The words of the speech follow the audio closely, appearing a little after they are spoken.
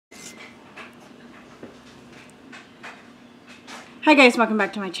Hi guys, welcome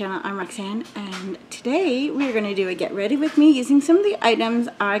back to my channel. I'm Roxanne, and today we're going to do a get ready with me using some of the items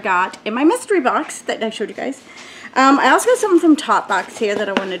I got in my mystery box that I showed you guys. I also got something from Topbox here that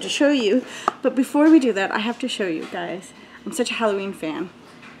I wanted to show you, but before we do that I have to show you guys. I'm such a Halloween fan.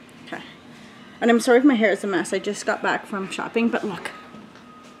 Okay. And I'm sorry if my hair is a mess. I just got back from shopping, but look.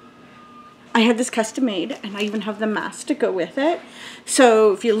 I had this custom made and I even have the mask to go with it.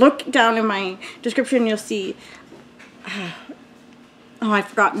 So if you look down in my description you'll see oh, I've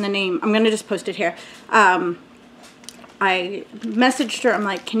forgotten the name. I'm gonna just post it here. I messaged her. I'm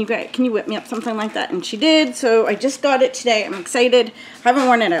like, can you whip me up something like that? And she did. So I just got it today. I'm excited. I haven't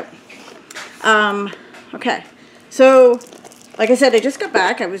worn it out. Okay. So, like I said, I just got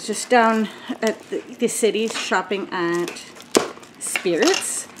back. I was just down at the city shopping at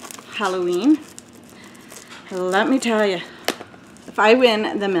Spirits Halloween. Let me tell you, if I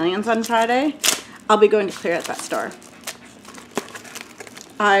win the millions on Friday, I'll be going to clear out that store.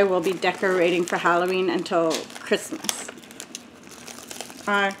 I will be decorating for Halloween until Christmas.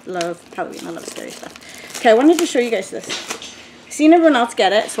 I love Halloween. I love scary stuff. Okay, I wanted to show you guys this. I've seen everyone else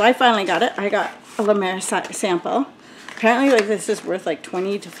get it, so I finally got it. I got a La Mer sample. Apparently, like, this is worth like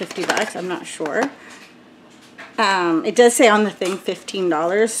 20 to 50 bucks. I'm not sure. It does say on the thing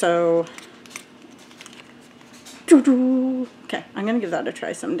 $15, so... Okay, I'm going to give that a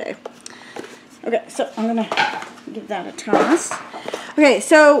try someday. Okay, so I'm going to give that a toss. Okay,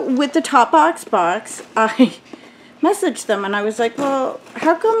 so with the Topbox box, I messaged them and I was like, well,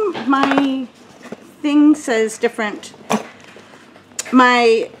 how come my thing says different?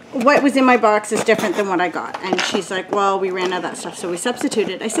 What was in my box is different than what I got. And she's like, well, we ran out of that stuff, so we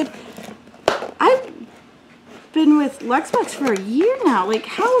substituted. I said, I've been with Luxebox for a year now. Like,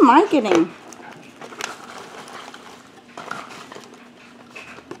 how am I getting...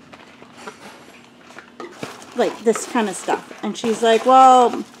 like this kind of stuff? And she's like,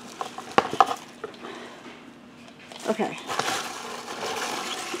 well, okay,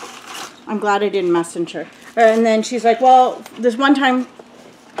 I'm glad I didn't message her. And then she's like, well, this one time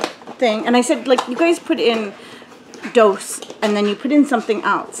thing, and I said, like, you guys put in dose and then you put in something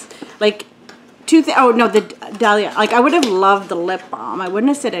else, like oh no, the Dahlia, like I would have loved the lip balm. I wouldn't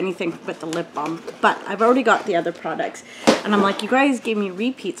have said anything but the lip balm, but I've already got the other products. And I'm like, you guys gave me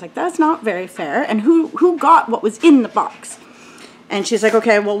repeats. Like, that's not very fair. And who got what was in the box? And she's like,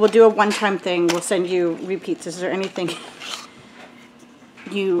 okay, well, we'll do a one-time thing. We'll send you repeats. Is there anything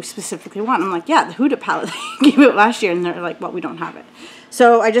you specifically want? I'm like, yeah, the Huda palette. They gave it last year. And they're like, well, we don't have it.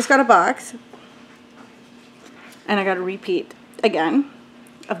 So I just got a box. And I got a repeat again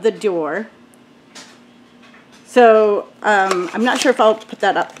of the Dior. So I'm not sure if I'll put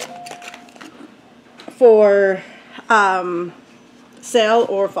that up for sale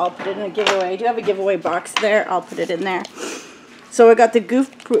or if I'll put it in a giveaway. I do have a giveaway box there. I'll put it in there. So I got the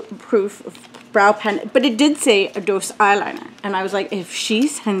Goof Proof brow pen, but it did say a dose eyeliner. And I was like, if she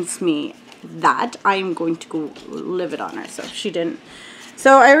sends me that, I'm going to go live it on her. So she didn't.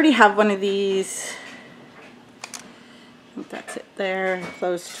 So I already have one of these. I think that's it there,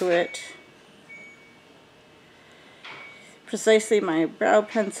 close to it. Precisely my brow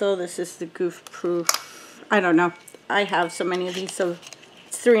pencil. This is the Goof Proof. I don't know. I have so many of these, so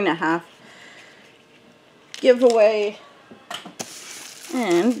it's 3.5. Giveaway.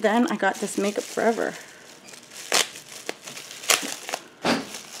 And then I got this Makeup Forever.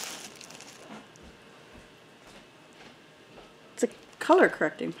 It's a color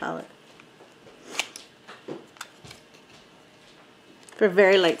correcting palette. For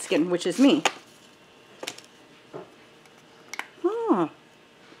very light skin, which is me.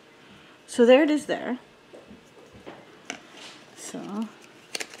 So there it is there. So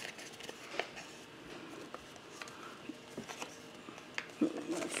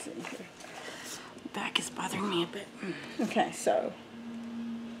let's see here. Back is bothering me a bit. Okay, so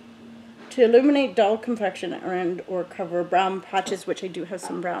to illuminate dull complexion and or cover brown patches, which I do have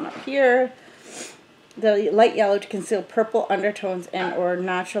some brown up here. The light yellow to conceal purple undertones and or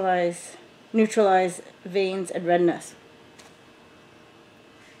neutralize veins and redness.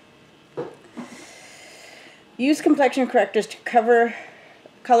 Use complexion correctors to cover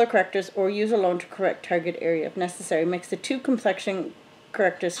color correctors or use alone to correct target area if necessary. Mix the two complexion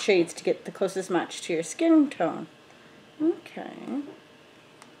correctors shades to get the closest match to your skin tone. Okay.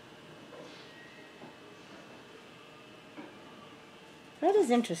 That is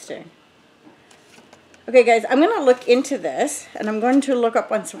interesting. Okay guys, I'm going to look into this and I'm going to look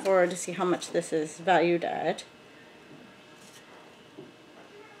up on Sephora to see how much this is valued at.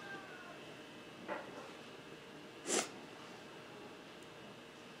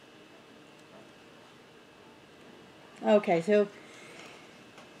 Okay, so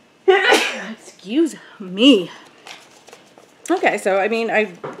Excuse me. Okay, so I mean,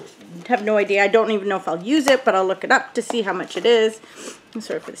 I have no idea. I don't even know if I'll use it, but I'll look it up to see how much it is. I'm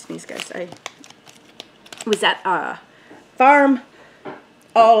sorry for the sneeze, guys. I was at a farm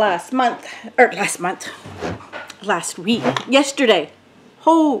all last week, yesterday.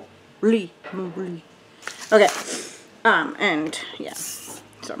 Holy moly. Okay, and yeah, so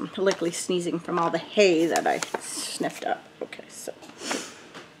I'm likely sneezing from all the hay that I sniffed up. Okay, so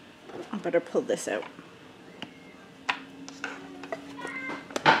I better pull this out.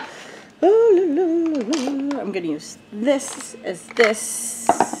 I'm gonna use this as this.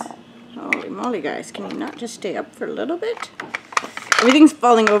 Holy moly, guys, can you not just stay up for a little bit? Everything's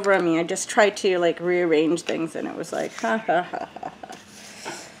falling over on me. I just tried to like rearrange things and it was like ha ha ha ha ha.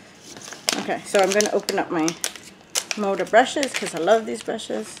 Okay, so I'm gonna open up my motor brushes because I love these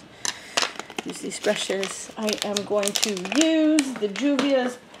brushes. Use these brushes. I am going to use the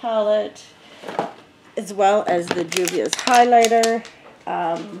Juvia's palette as well as the Juvia's highlighter.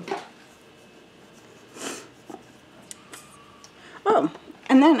 Oh,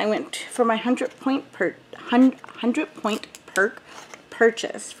 and then I went for my 100 point perk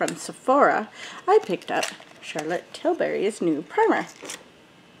purchase from Sephora. I picked up Charlotte Tilbury's new primer.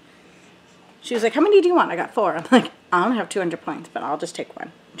 She was like, how many do you want? I got 4. I'm like, I don't have 200 points, but I'll just take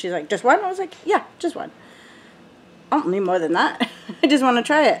one. She's like, just one? I was like, yeah, just one. I don't need more than that. I just want to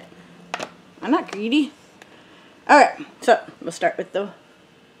try it. I'm not greedy. Alright, so we'll start with the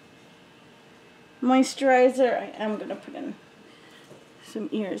moisturizer. I am going to put in some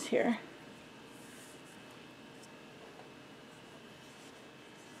ears here.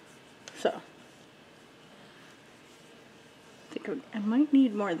 So, I think I might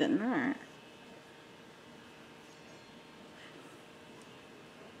need more than that.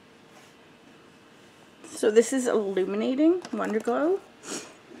 So this is Illuminating Wonder Glow.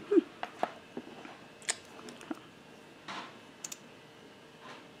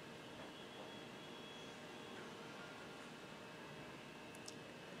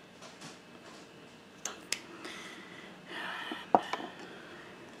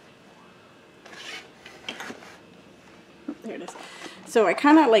 There it is. So I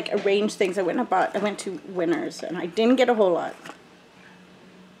kind of like arranged things. I went to Winners and I didn't get a whole lot,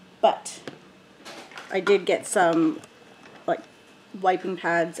 but I did get some like wiping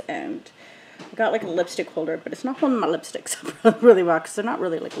pads and I got like a lipstick holder, but it's not holding my lipsticks up really well because they're not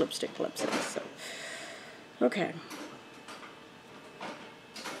really like lipsticks. So okay.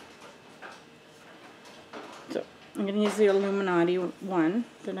 So I'm gonna use the Illuminati one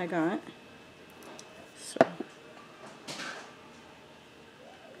that I got. So.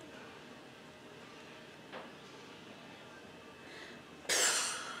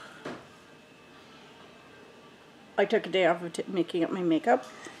 I took a day off of making up my makeup,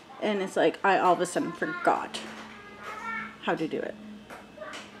 and it's like I all of a sudden forgot how to do it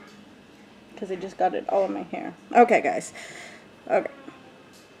because I just got it all in my hair. Okay, guys. Okay.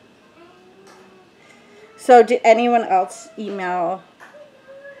 So did anyone else email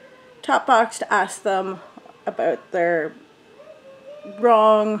Topbox to ask them about their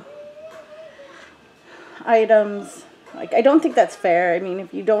wrong items? Like, I don't think that's fair. I mean,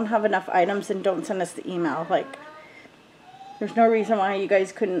 if you don't have enough items, then don't send us the email. Like, there's no reason why you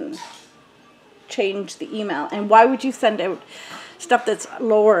guys couldn't change the email. And why would you send out stuff that's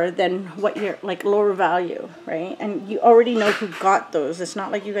lower than what you're, like, lower value, right? And you already know who got those. It's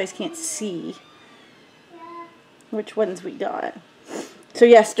not like you guys can't see which ones we got. So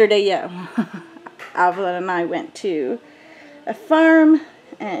yesterday, yeah, Evelyn and I went to a farm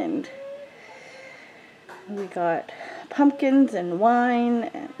and we got pumpkins and wine.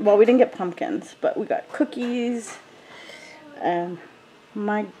 And, well, we didn't get pumpkins, but we got cookies. And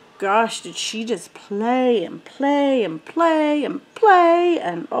my gosh, did she just play and play and play and play.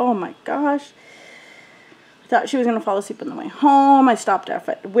 And oh my gosh. I thought she was going to fall asleep on the way home. I stopped off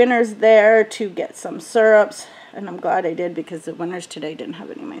at Winners there to get some syrups. And I'm glad I did because the Winners today didn't have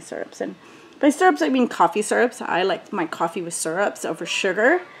any of my syrups. And by syrups, I mean coffee syrups. I like my coffee with syrups over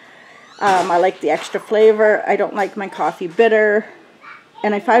sugar. I like the extra flavor. I don't like my coffee bitter.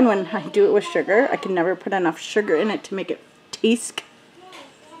 And I find when I do it with sugar, I can never put enough sugar in it to make it taste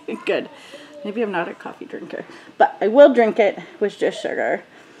good. Maybe I'm not a coffee drinker, but I will drink it with just sugar.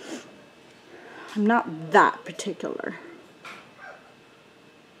 I'm not that particular.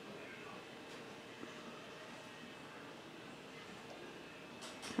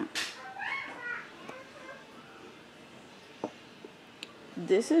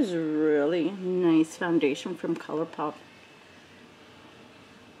 This is really nice foundation from ColourPop.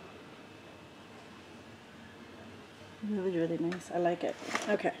 Really, really nice. I like it.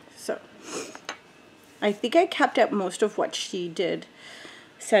 Okay, so I think I kept up most of what she did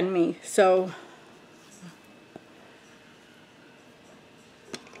send me. So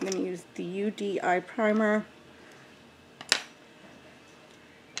I'm going to use the UD eye primer.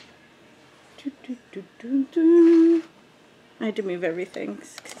 I had to move everything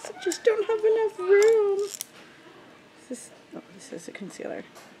because I just don't have enough room. This is a concealer.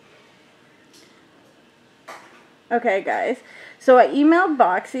 Okay, guys. So I emailed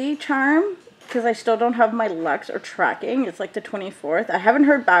BoxyCharm because I still don't have my Luxe or tracking. It's like the 24th. I haven't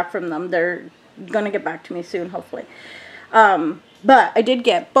heard back from them. They're going to get back to me soon, hopefully. But I did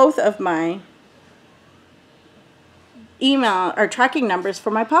get both of my email or tracking numbers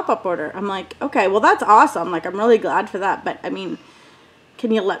for my pop-up order. I'm like, okay, well, that's awesome. Like, I'm really glad for that. But, I mean,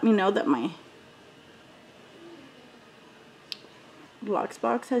 can you let me know that my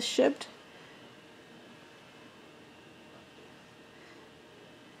Luxebox has shipped?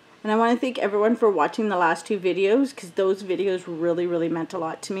 And I want to thank everyone for watching the last two videos, because those videos really, really meant a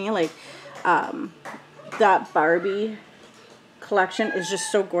lot to me. Like, that Barbie collection is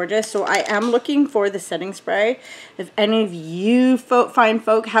just so gorgeous. So I am looking for the setting spray. If any of you fine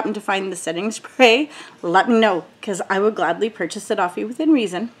folk happen to find the setting spray, let me know, because I would gladly purchase it off you within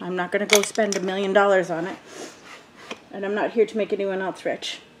reason. I'm not going to go spend $1 million on it. And I'm not here to make anyone else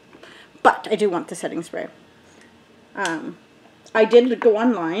rich. But I do want the setting spray. I did go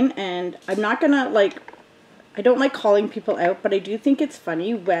online, and I'm not gonna, like, I don't like calling people out, but I do think it's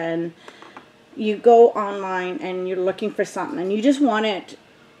funny when you go online and you're looking for something and you just want it,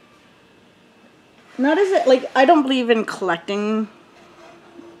 not as it, like, I don't believe in collecting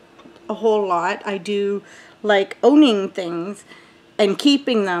a whole lot. I do like owning things and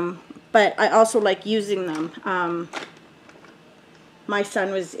keeping them, but I also like using them. My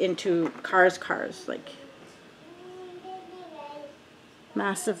son was into cars, like,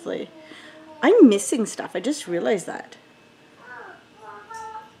 massively. I'm missing stuff. I just realized that.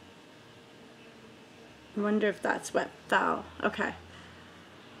 I wonder if that's what fell. Okay.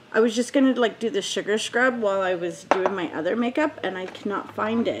 I was just going to, like, do the sugar scrub while I was doing my other makeup, and I cannot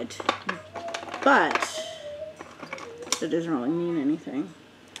find it. But it doesn't really mean anything.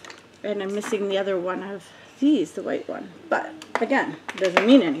 And I'm missing the other one of these, the white one. But, again, it doesn't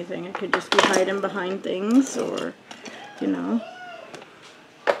mean anything. I could just be hiding behind things, or, you know.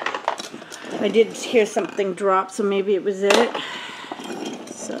 I did hear something drop, so maybe it was it.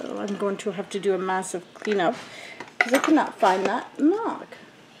 So I'm going to have to do a massive cleanup because I cannot find that knock.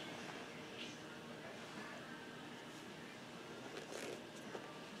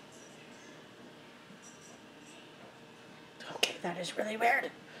 Okay, that is really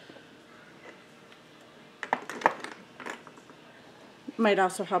weird. Might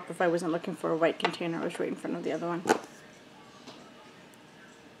also help if I wasn't looking for a white container. I was right in front of the other one.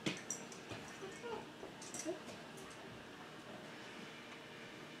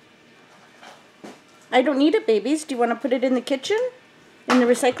 I don't need it, babies. Do you want to put it in the kitchen? In the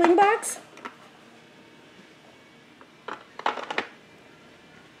recycling box?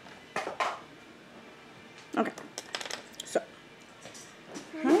 Okay. So.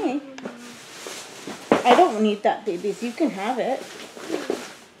 Hi. I don't need that, babies. You can have it.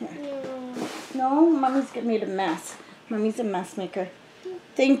 Here. No, Mommy's made a mess. Mommy's a mess maker.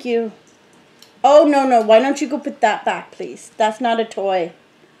 Thank you. Oh, no. Why don't you go put that back, please? That's not a toy.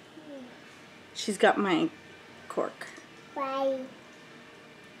 She's got my cork. Bye.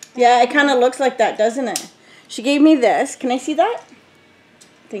 Yeah, it kind of looks like that, doesn't it? She gave me this. Can I see that?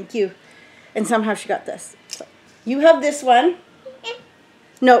 Thank you. And somehow she got this. So, you have this one.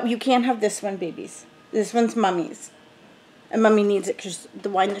 No, you can't have this one, babies. This one's Mommy's. And Mommy needs it because the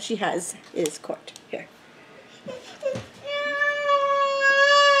wine that she has is corked. Here.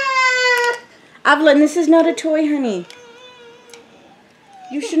 Evelyn, this is not a toy, honey.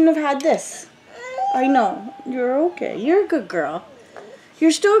 You shouldn't have had this. I know. You're okay. You're a good girl.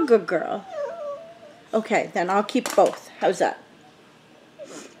 You're still a good girl. Okay, then I'll keep both. How's that?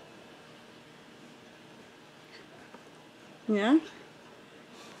 Yeah?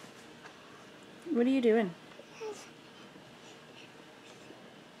 What are you doing?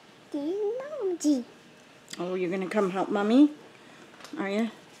 Oh, you're going to come help Mommy? Are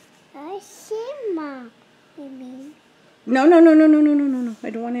you? I see Mom. No. I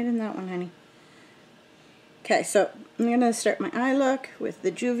don't want it in that one, honey. Okay, so I'm going to start my eye look with the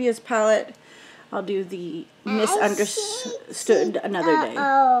Juvia's palette. I'll do the Misunderstood another day.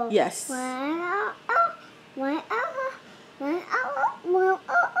 Yes.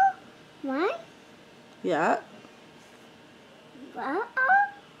 Yeah.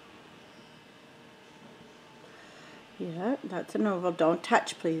 Yeah, that's an oval. Don't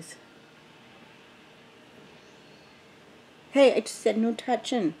touch, please. Hey, I just said no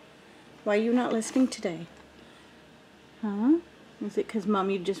touching. Why are you not listening today? Huh? Is it because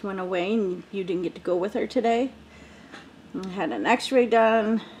Mommy just went away and you didn't get to go with her today? I had an x-ray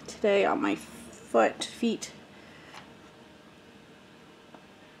done today on my feet.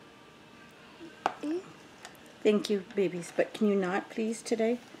 Thank you, babies. But can you not, please,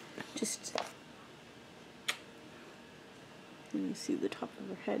 today? Just... Let me see the top of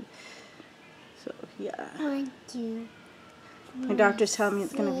her head. So, yeah. 1, 2. My doctor's telling me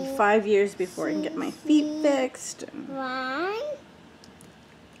it's going to be 5 years before I can get my feet fixed. 1.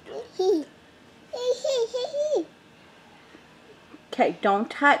 Okay,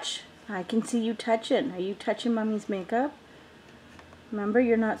 don't touch. I can see you touching. Are you touching Mommy's makeup? Remember,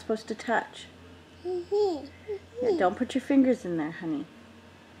 you're not supposed to touch. Yeah, don't put your fingers in there, honey.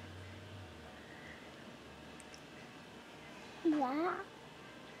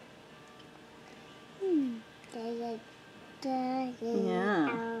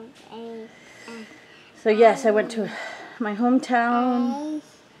 Yeah. So yes, I went to my hometown.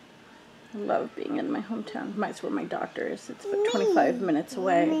 I love being in my hometown. That's where my doctor is. It's about 25 minutes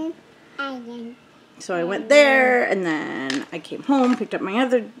away. So I went there, and then I came home, picked up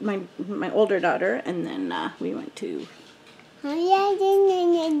my older daughter, and then we went to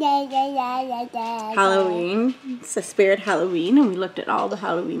Halloween. It's a spirit Halloween, and we looked at all the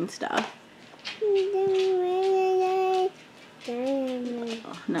Halloween stuff.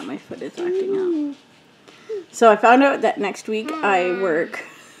 Oh, now my foot is acting up. So I found out that next week I work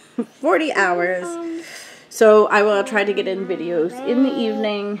 40 hours. So I will try to get in videos in the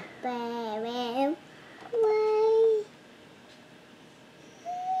evening.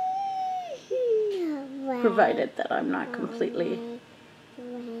 Provided that I'm not completely...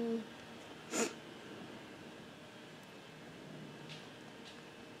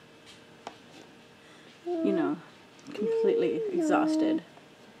 you know, completely exhausted.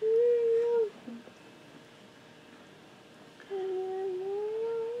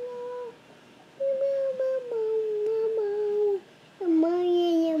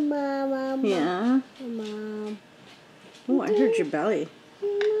 Yeah. Oh, I heard your belly.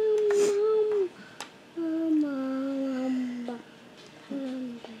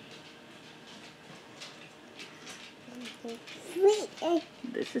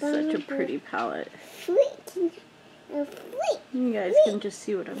 This is such a pretty palette. You guys can just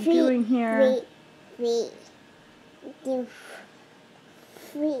see what I'm doing here.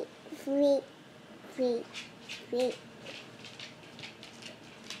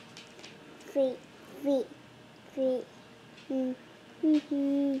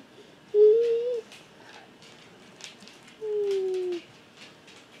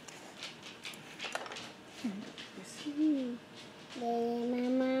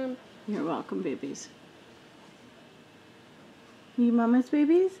 You're welcome, babies. You Mama's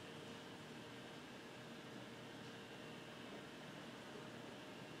babies?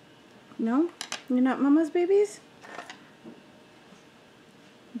 No? You're not Mama's babies?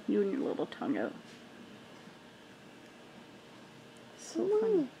 You and your little tongue out. So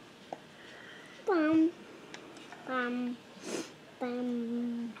funny. Bum, bum,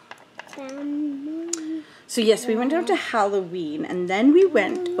 bum, bum. So yes, we went out to Halloween, and then we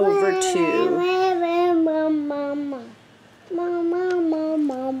went over to...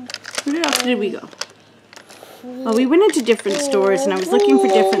 Where else did we go? Oh, we went into different stores, and I was looking for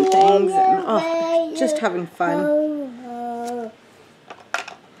different things, and oh, just having fun.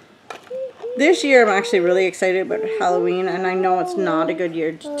 This year, I'm actually really excited about Halloween, and I know it's not a good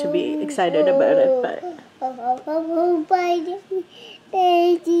year to be excited about it, but...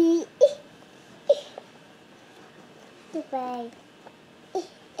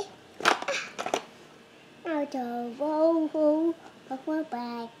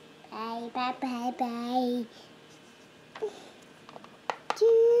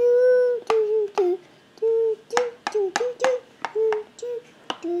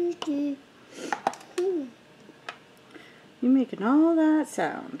 You're making all that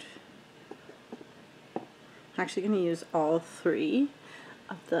sound. I'm actually going to use all 3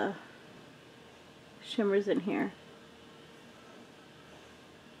 of the shimmers in here.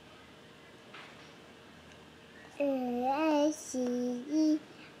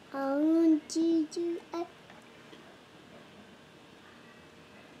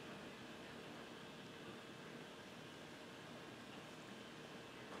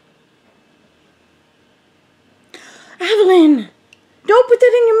 Evelyn! Don't put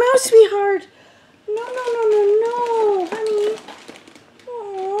that in your mouth, sweetheart! No, no, no, no, no, honey.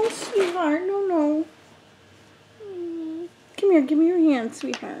 Oh, sweetheart, no, no. come here. Give me your hand,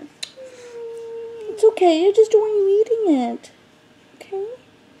 sweetheart. It's okay. I just don't want you eating it. Okay?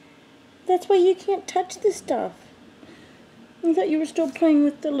 That's why you can't touch this stuff. I thought you were still playing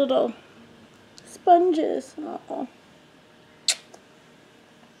with the little sponges. Uh-oh.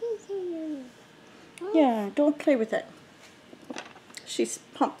 Yeah, don't play with it. She's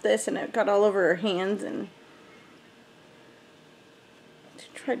pumped this and it got all over her hands and she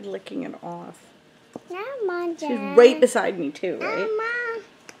tried licking it off. She's right beside me too, right?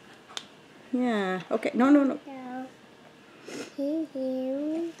 Yeah. Okay. No, no, no.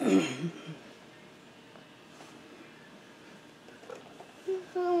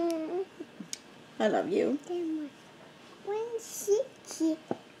 I love you.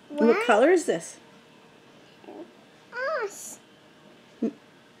 What color is this?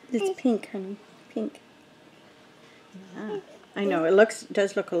 It's pink, honey. Pink. Yeah. I know it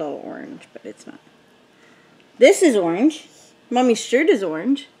does look a little orange, but it's not. This is orange. Mommy's shirt is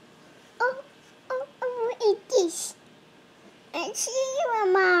orange. It is. I see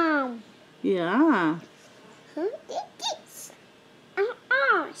you, Mom. Yeah. It is.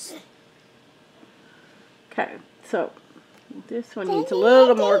 Okay, so this one needs a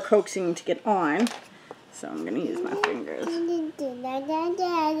little more coaxing to get on. So I'm going to use my fingers.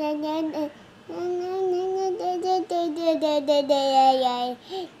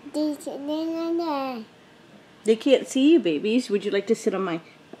 They can't see you, babies. Would you like to sit on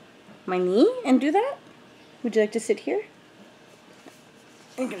my knee and do that? Would you like to sit here?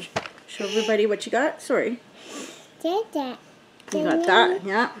 I'm going to show everybody what you got. Sorry. You got that,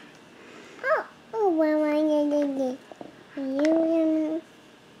 yeah.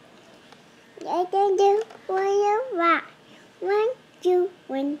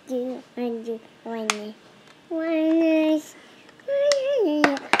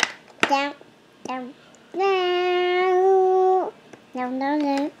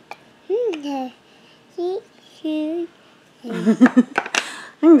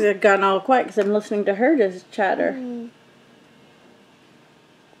 Things have gotten all quiet because I'm listening to her just chatter.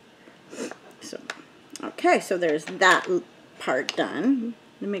 Okay, so there's that part done.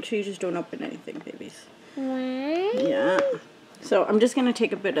 And make sure you just don't open anything, babies. Yeah. So I'm just going to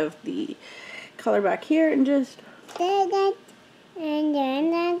take a bit of the color back here and just...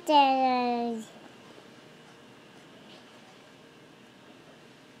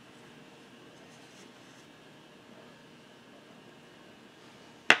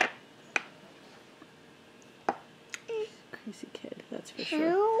 Crazy kid, that's for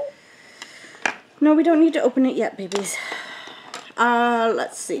sure. No, we don't need to open it yet, babies.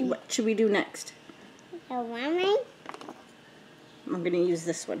 Let's see. What should we do next? I'm going to use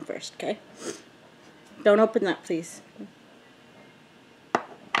this one first, okay? Don't open that, please.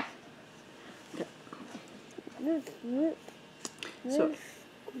 Okay. So,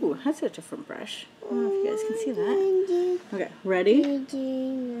 ooh, that's a different brush. I don't know if you guys can see that. Okay, ready?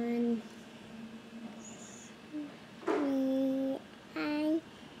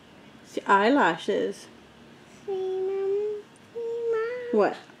 It's the eyelashes.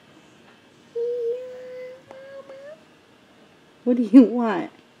 What? What do you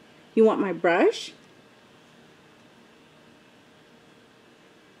want? You want my brush?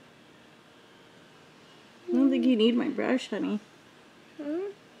 I don't think you need my brush, honey.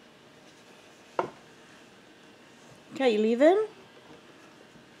 Okay, you leaving?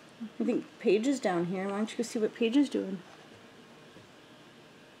 I think Paige is down here. Why don't you go see what Paige is doing?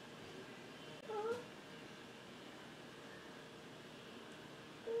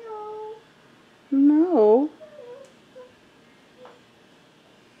 No.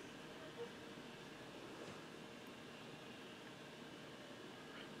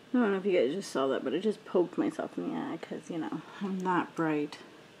 I don't know if you guys just saw that, but I just poked myself in the eye because, you know, I'm not bright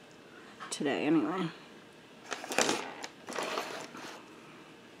today anyway.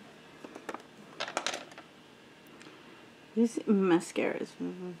 This mascara is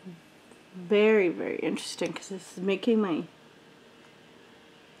very, very interesting because this is making my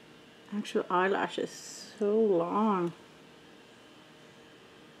actual eyelashes so long.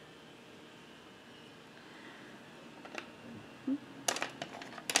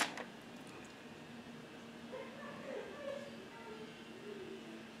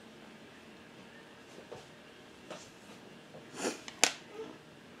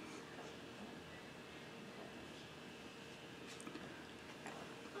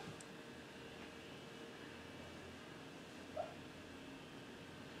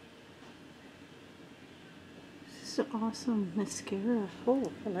 This is an awesome mascara.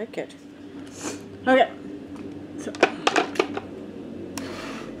 Oh, I like it. Okay. So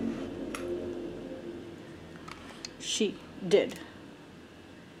did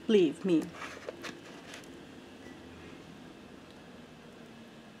leave me.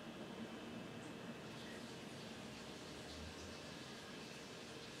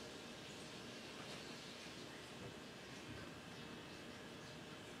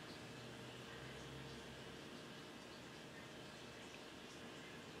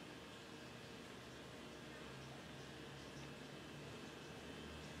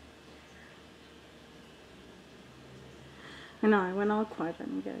 I know, I went all quiet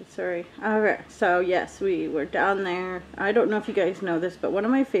on you guys, sorry. Okay, so yes, we were down there. I don't know if you guys know this, but one of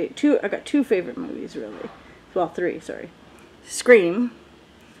my I got two favorite movies, really. Well, three, sorry. Scream,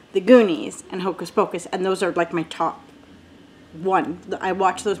 The Goonies, and Hocus Pocus, and those are like my top one. I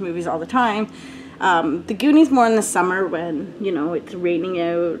watch those movies all the time. The Goonies more in the summer when, you know, it's raining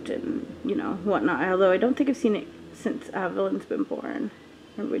out and, you know, whatnot. Although I don't think I've seen it since Evelyn's been born,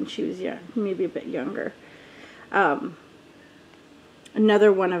 or when she was young, maybe a bit younger.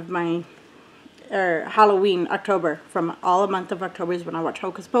 Another one of my, Halloween, October, from all a month of October is when I watch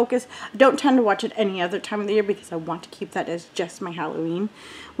Hocus Pocus. I don't tend to watch it any other time of the year because I want to keep that as just my Halloween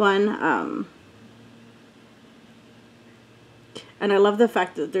one. And I love the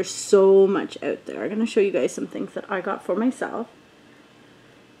fact that there's so much out there. I'm going to show you guys some things that I got for myself,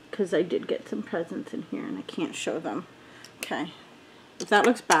 because I did get some presents in here and I can't show them. Okay. If that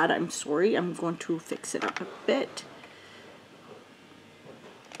looks bad, I'm sorry. I'm going to fix it up a bit.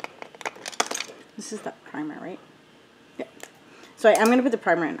 This is that primer, right? Yeah. So I'm going to put the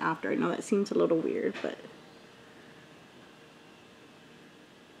primer in after. I know that seems a little weird, but...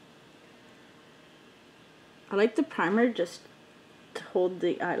 I like the primer just to hold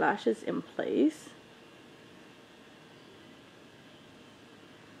the eyelashes in place.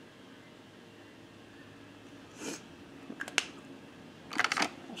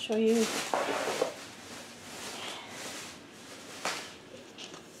 I'll show you.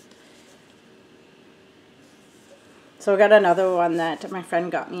 So I got another one that my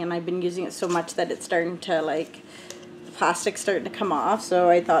friend got me, and I've been using it so much that it's starting to, like, the plastic's starting to come off.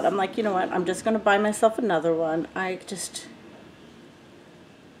 So I thought, I'm like, you know what, I'm just going to buy myself another one. Yeah.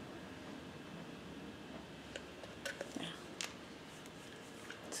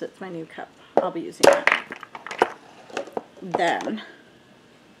 So it's my new cup. I'll be using it. Then...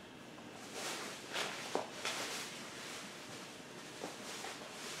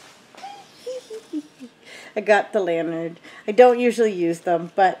 I got the lanyard. I don't usually use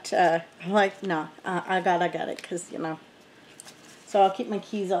them, but I'm like, no, I gotta get it, because, you know. So I'll keep my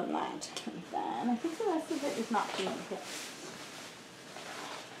keys on that. And then I think the rest of it is not for me.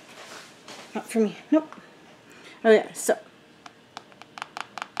 Not for me. Nope. Oh yeah, so.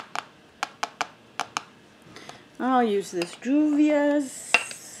 I'll use this Juvia's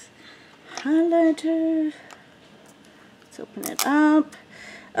highlighter. Let's open it up.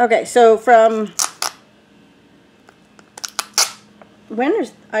 Okay, so from...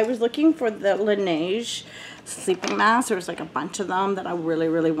 I was looking for the Laneige sleeping masks. There was like a bunch of them that I really,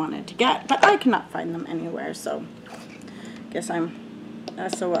 really wanted to get, but I cannot find them anywhere, so I guess I'm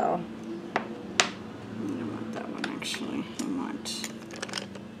SOL. I don't want that one, actually. I want...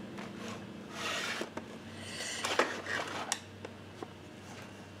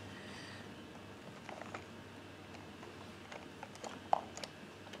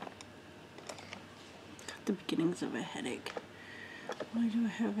 Got the beginnings of a headache. Why do I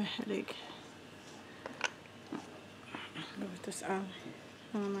have a headache? Go with this on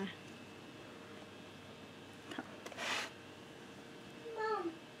my...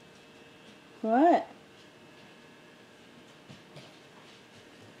 Mom. What?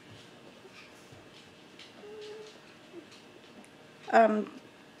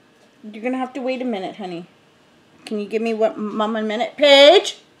 You're gonna have to wait a minute, honey. Can you give me Mom a minute?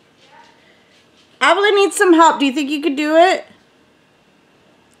 Paige? Evelyn needs some help. Do you think you could do it?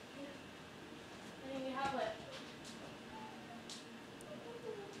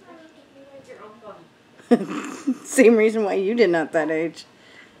 Same reason why you didn't at that age.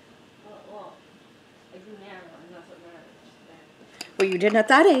 Well, I do now, and that's what matters. Well, you didn't at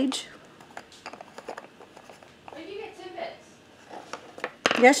that age. When did you get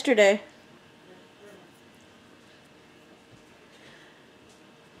Timbits? Yesterday.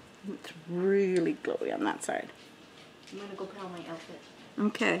 It's really glowy on that side. I'm gonna go put on my outfit.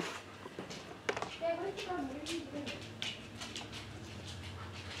 Okay. Dad, what did you want? Where did you bring it?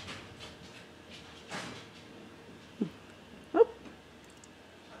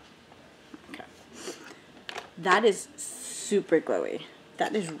 Okay. That is super glowy.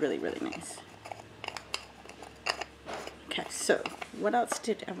 That is really, really nice. Okay, so what else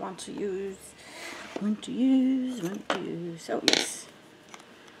did I want to use? Oh, yes.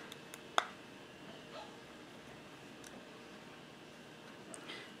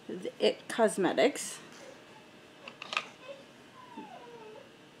 The It Cosmetics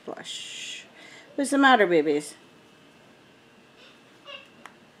blush. What's the matter, babies?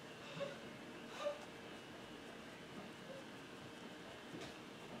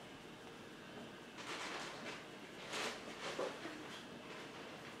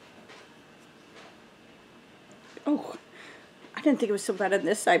 Oh, I didn't think it was so bad on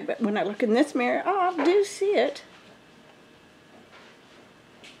this side, but when I look in this mirror, oh, I do see it.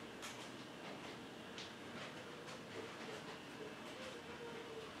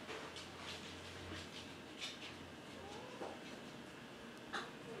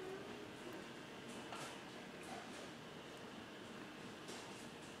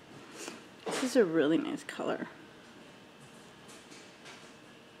 This is a really nice color.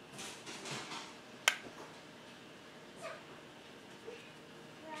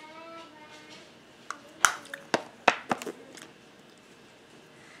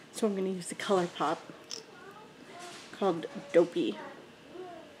 So I'm going to use the Color Pop called Dopey.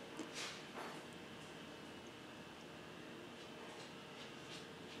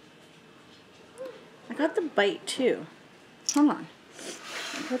 I got the bite too. Hold on.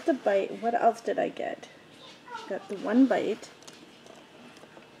 I got the bite. What else did I get? Got the one bite.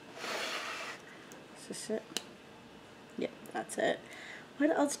 Is this it? Yep, that's it. What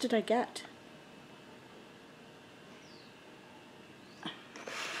else did I get?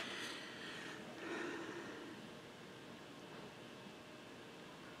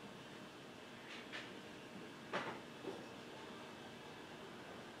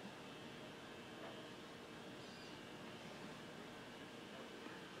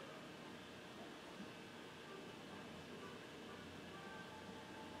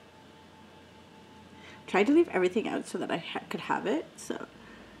 Tried to leave everything out so that I could have it, so.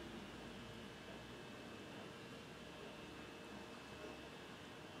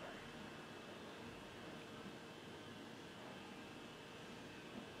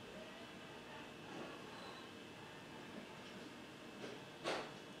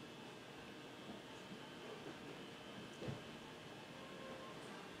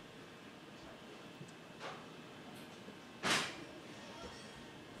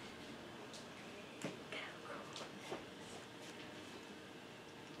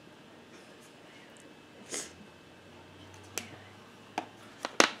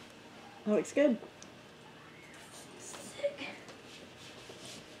 That looks good. Sick.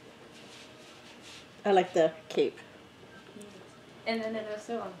 I like the cape. And then it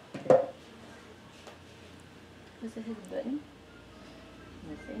also was it his button?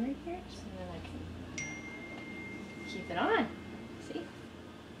 This thing right here, so then I can keep it on. See?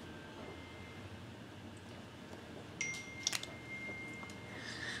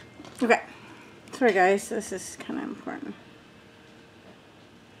 Okay. Sorry guys, this is kind of important.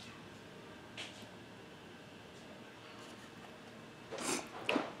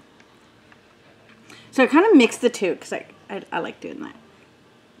 So I kind of mixed the two because I like doing that.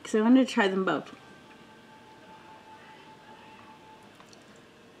 Because I wanted to try them both.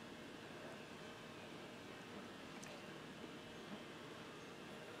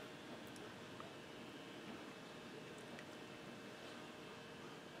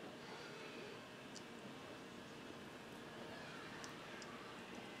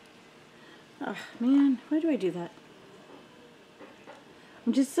 Oh man, why do I do that?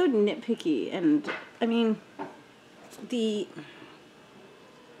 I'm just so nitpicky, and I mean,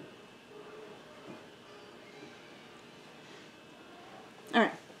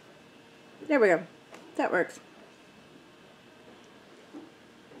 alright, there we go, that works.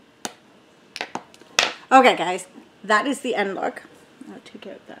 Okay guys, that is the end look. I'll take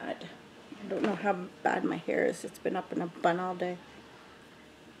out that. I don't know how bad my hair is, it's been up in a bun all day.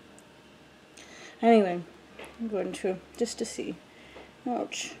 Anyway, I'm going to, just to see.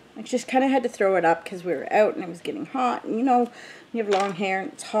 Ouch. I just kind of had to throw it up because we were out and it was getting hot. And you know, you have long hair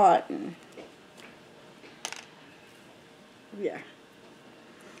and it's hot. And yeah.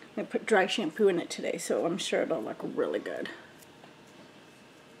 I put dry shampoo in it today, so I'm sure it'll look really good.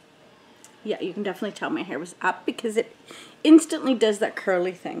 Yeah, you can definitely tell my hair was up because it instantly does that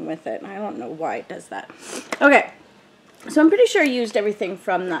curly thing with it. I don't know why it does that. Okay. So I'm pretty sure I used everything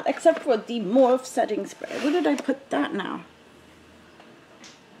from that except for the Morph setting spray. Where did I put that now?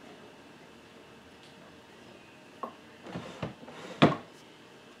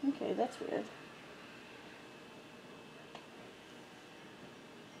 Okay, that's weird.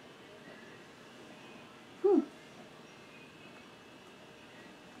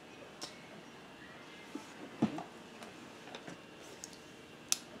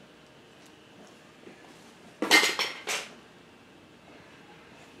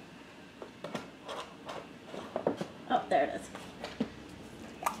 there it is.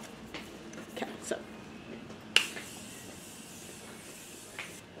 Okay, so.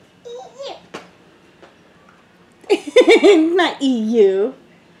 Not EU.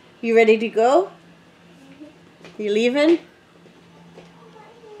 You ready to go? You leaving?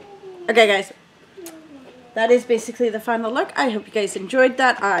 Okay, guys. That is basically the final look. I hope you guys enjoyed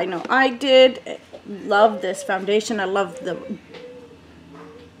that. I know I did. Love this foundation. I love the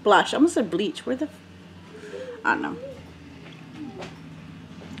blush. I almost said bleach. Where the... I don't know.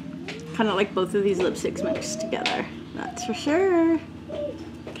 Kind of like both of these lipsticks mixed together. That's for sure.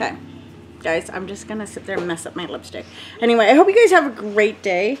 Okay. Guys, I'm just gonna sit there and mess up my lipstick. Anyway, I hope you guys have a great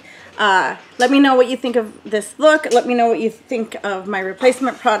day. Let me know what you think of this look. Let me know what you think of my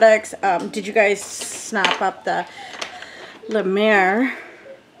replacement products. Did you guys snap up the La Mer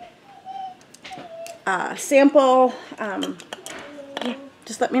sample? Yeah,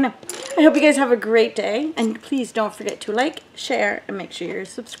 just let me know. I hope you guys have a great day, and please don't forget to like, share, and make sure you're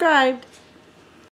subscribed.